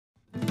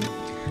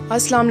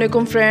अस्सलाम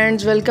वालेकुम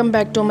friends, welcome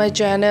back to my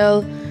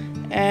channel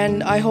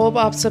and I hope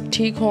आप सब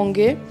ठीक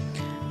होंगे।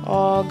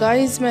 और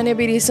गाइस, मैंने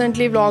अभी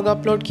रिसेंटली व्लॉग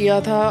अपलोड किया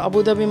था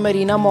अबू धाबी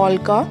मरीना मॉल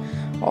का,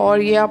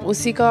 और ये आप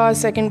उसी का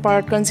सेकंड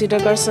पार्ट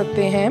कंसीडर कर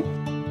सकते हैं।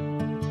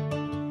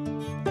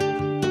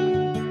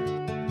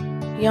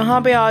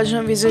 यहाँ पे आज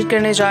हम विज़िट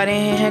करने जा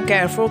रहे हैं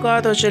कैरफोर का,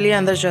 तो चलिए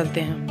अंदर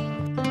चलते हैं।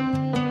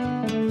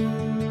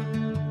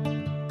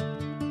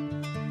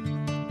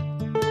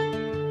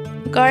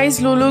 गाइस,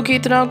 लुलू की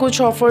तरह कुछ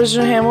ऑफ़र्स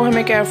जो हैं वो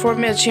हमें कैरफोर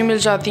में अच्छी मिल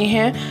जाती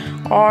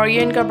हैं। और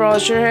ये इनका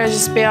ब्रोशर है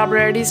जिस पे आप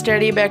ready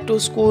steady back to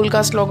school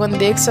का स्लोगन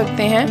देख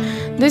सकते हैं।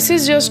 This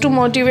is just to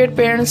motivate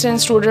parents and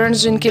students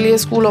जिनके लिए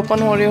स्कूल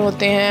ओपन हो रहे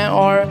होते हैं।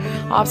 और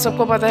आप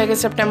सबको पता है कि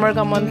सितंबर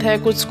का मंथ है,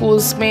 कुछ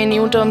स्कूल्स में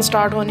न्यू टर्म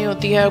स्टार्ट होनी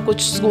होती है,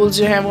 कुछ स्कूल्स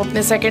जो हैं वो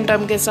अपने सेकेंड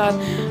टर्म के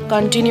साथ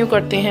कंटिन्यू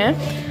करते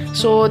हैं।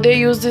 सो दे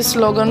use this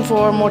slogan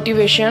for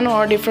motivation,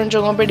 और डिफरेंट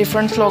जगहों पे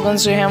डिफरेंट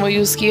स्लोगन्स जो हैं वो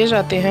यूज़ किए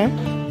जाते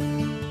हैं।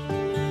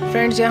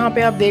 फ्रेंड्स, यहाँ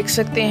पे आप देख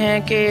सकते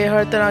हैं कि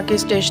हर तरह की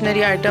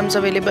स्टेशनरी आइटम्स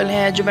अवेलेबल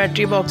हैं।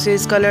 Geometry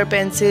boxes, colour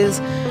pencils,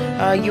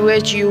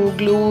 UHU,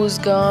 clues,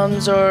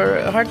 gums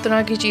और हर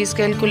तरह की चीज़,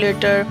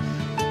 calculator,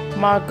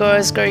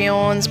 markers,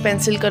 crayons,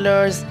 pencil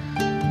colours,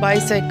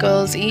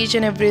 bicycles, each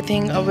and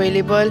everything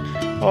available.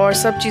 और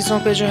सब चीज़ों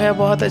पे जो है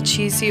बहुत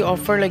अच्छी सी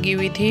ऑफ़र लगी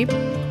हुई थी।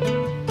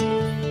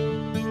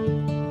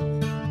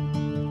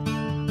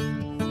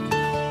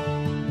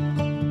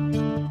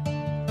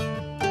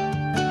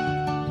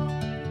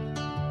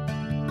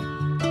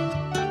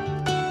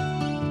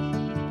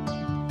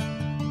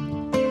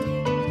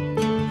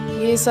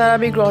 ये सारा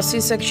भी ग्रॉसरी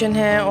सेक्शन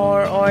है,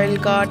 और ऑयल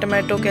का,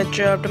 टमाटो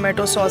केचप,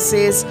 टमाटो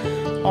सॉसेस,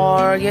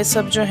 और ये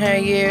सब जो है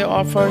ये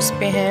ऑफर्स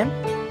पे हैं।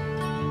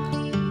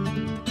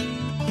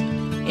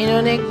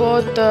 इन्होंने एक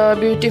बहुत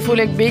ब्यूटीफुल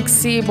एक बिग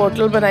सी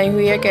बोतल बनाई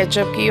हुई है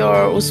केचप की,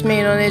 और उसमें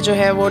इन्होंने जो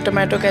है वो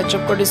टमाटो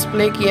केचप को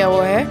डिस्प्ले किया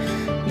हुआ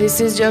है।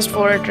 This is just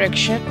for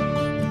attraction.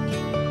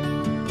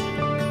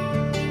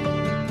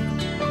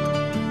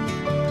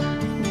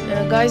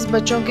 Guys,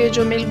 बच्चों के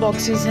जो मिल्क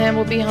बॉक्सेस हैं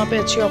वो भी यहाँ पे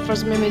अच्छे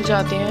ऑफर्स में मिल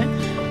जाते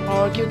हैं,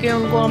 और क्योंकि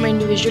उनको हम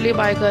इंडिविजुअली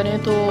बाय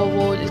करें तो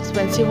वो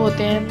एक्सपेंसिव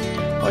होते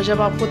हैं, और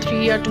जब आपको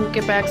 3 या 2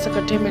 के पैक्स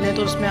इकट्ठे मिले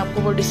तो उसमें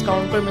आपको वो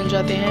डिस्काउंट पर मिल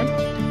जाते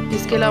हैं।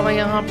 इसके अलावा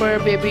यहाँ पर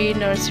बेबी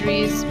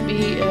नर्सरीज़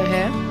भी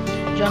है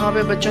जहाँ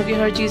पे बच्चों की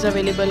हर चीज़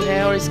अवेलेबल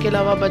है। और इसके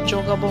अलावा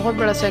बच्चों का बहुत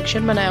बड़ा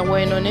सेक्शन बनाया हुआ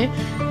है इन्होंने,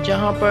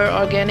 जहाँ पर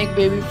ऑर्गेनिक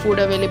बेबी फूड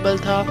अवेलेबल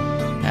था,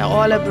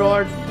 ऑल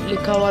अब्रॉड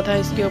लिखा हुआ था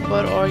इसके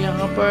ऊपर। और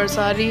यहाँ पर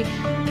सारी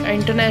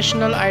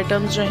इंटरनेशनल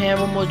आइटम्स जो हैं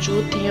वो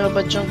मौजूद थी, और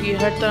बच्चों की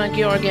हर तरह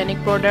की ऑर्गेनिक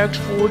प्रोडक्ट्स,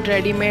 फूड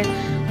रेडीमेड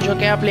जो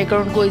कि आप लेकर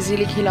उनको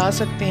इजीली खिला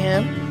सकते हैं,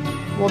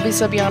 वो भी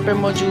सब यहाँ पे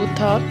मौजूद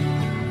था।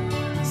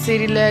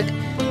 सीरिलैक,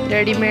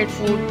 readymade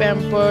food,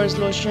 Pampers,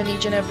 lotion,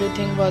 each and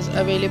everything was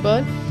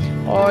available.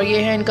 और ये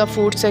है इनका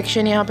फ्रूट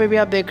सेक्शन। यहाँ पे भी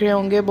आप देख रहे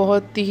होंगे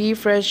बहुत ही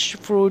फ्रेश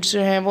फ्रूट्स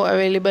जो हैं वो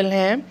अवेलेबल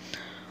हैं,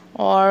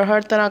 और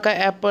हर तरह का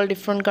एप्पल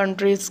डिफरेंट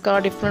कंट्रीज़ का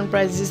डिफरेंट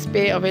प्राइसेस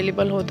पे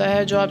अवेलेबल होता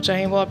है। जो आप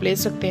चाहें वो आप ले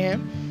सकते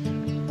हैं।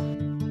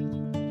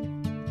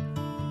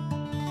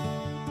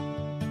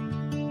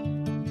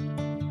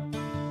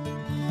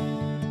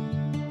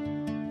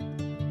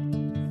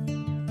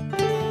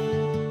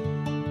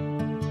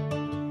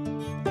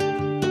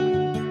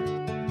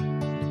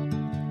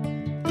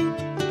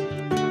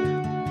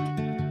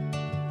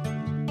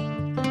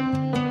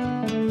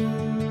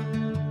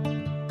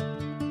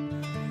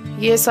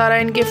 ये सारा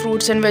इनके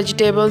फ्रूट्स एंड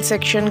वेजिटेबल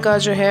सेक्शन का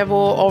जो है वो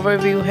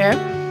ओवरव्यू है।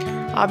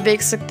 आप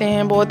देख सकते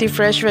हैं बहुत ही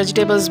फ्रेश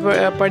वेजिटेबल्स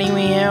पड़ी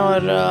हुई हैं,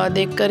 और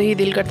देखकर ही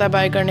दिल करता है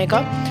बाय करने का।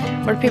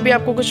 बट फिर भी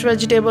आपको कुछ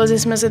वेजिटेबल्स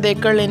इसमें से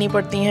देखकर लेनी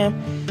पड़ती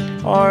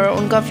हैं, और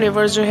उनका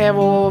फ्लेवर जो है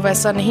वो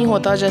वैसा नहीं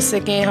होता जैसे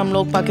कि हम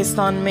लोग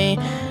पाकिस्तान में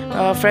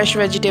फ़्रेश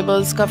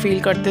वेजिटेबल्स का फ़ील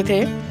करते थे।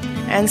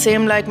 एंड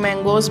सेम लाइक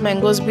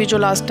मैंगोज़ भी जो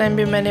लास्ट टाइम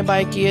भी मैंने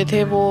बाय किए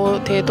थे वो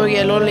थे तो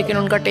येलो, लेकिन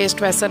उनका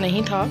टेस्ट वैसा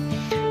नहीं था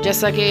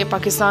जैसा कि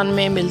पाकिस्तान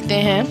में मिलते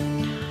हैं।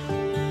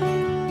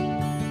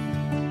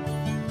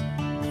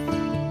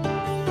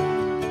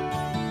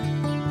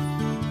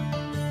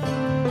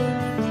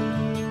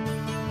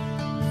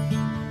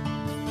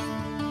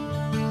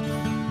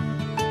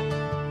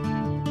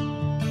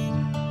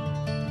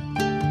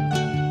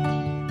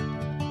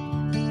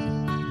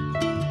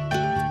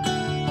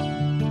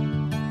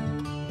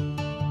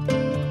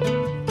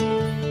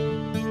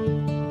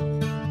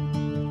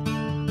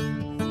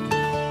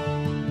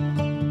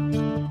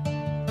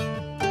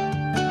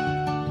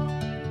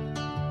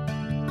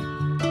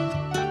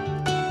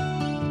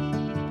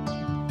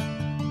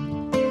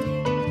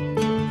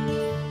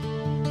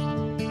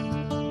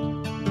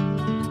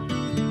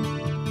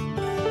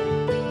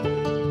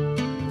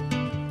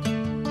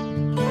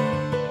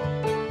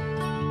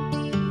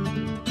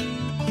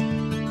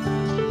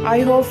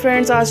 आई होप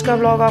फ्रेंड्स आज का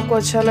व्लॉग आपको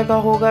अच्छा लगा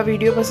होगा।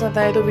 वीडियो पसंद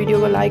आए तो वीडियो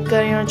को लाइक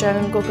करें और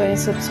चैनल को करें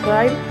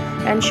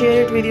subscribe and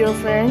share it with your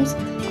friends.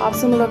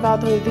 आपसे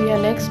मुलाकात होती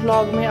है नेक्स्ट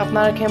व्लॉग में।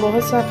 अपना रखें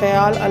बहुत सा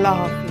ख्याल। अल्लाह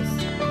हाफ़िज़।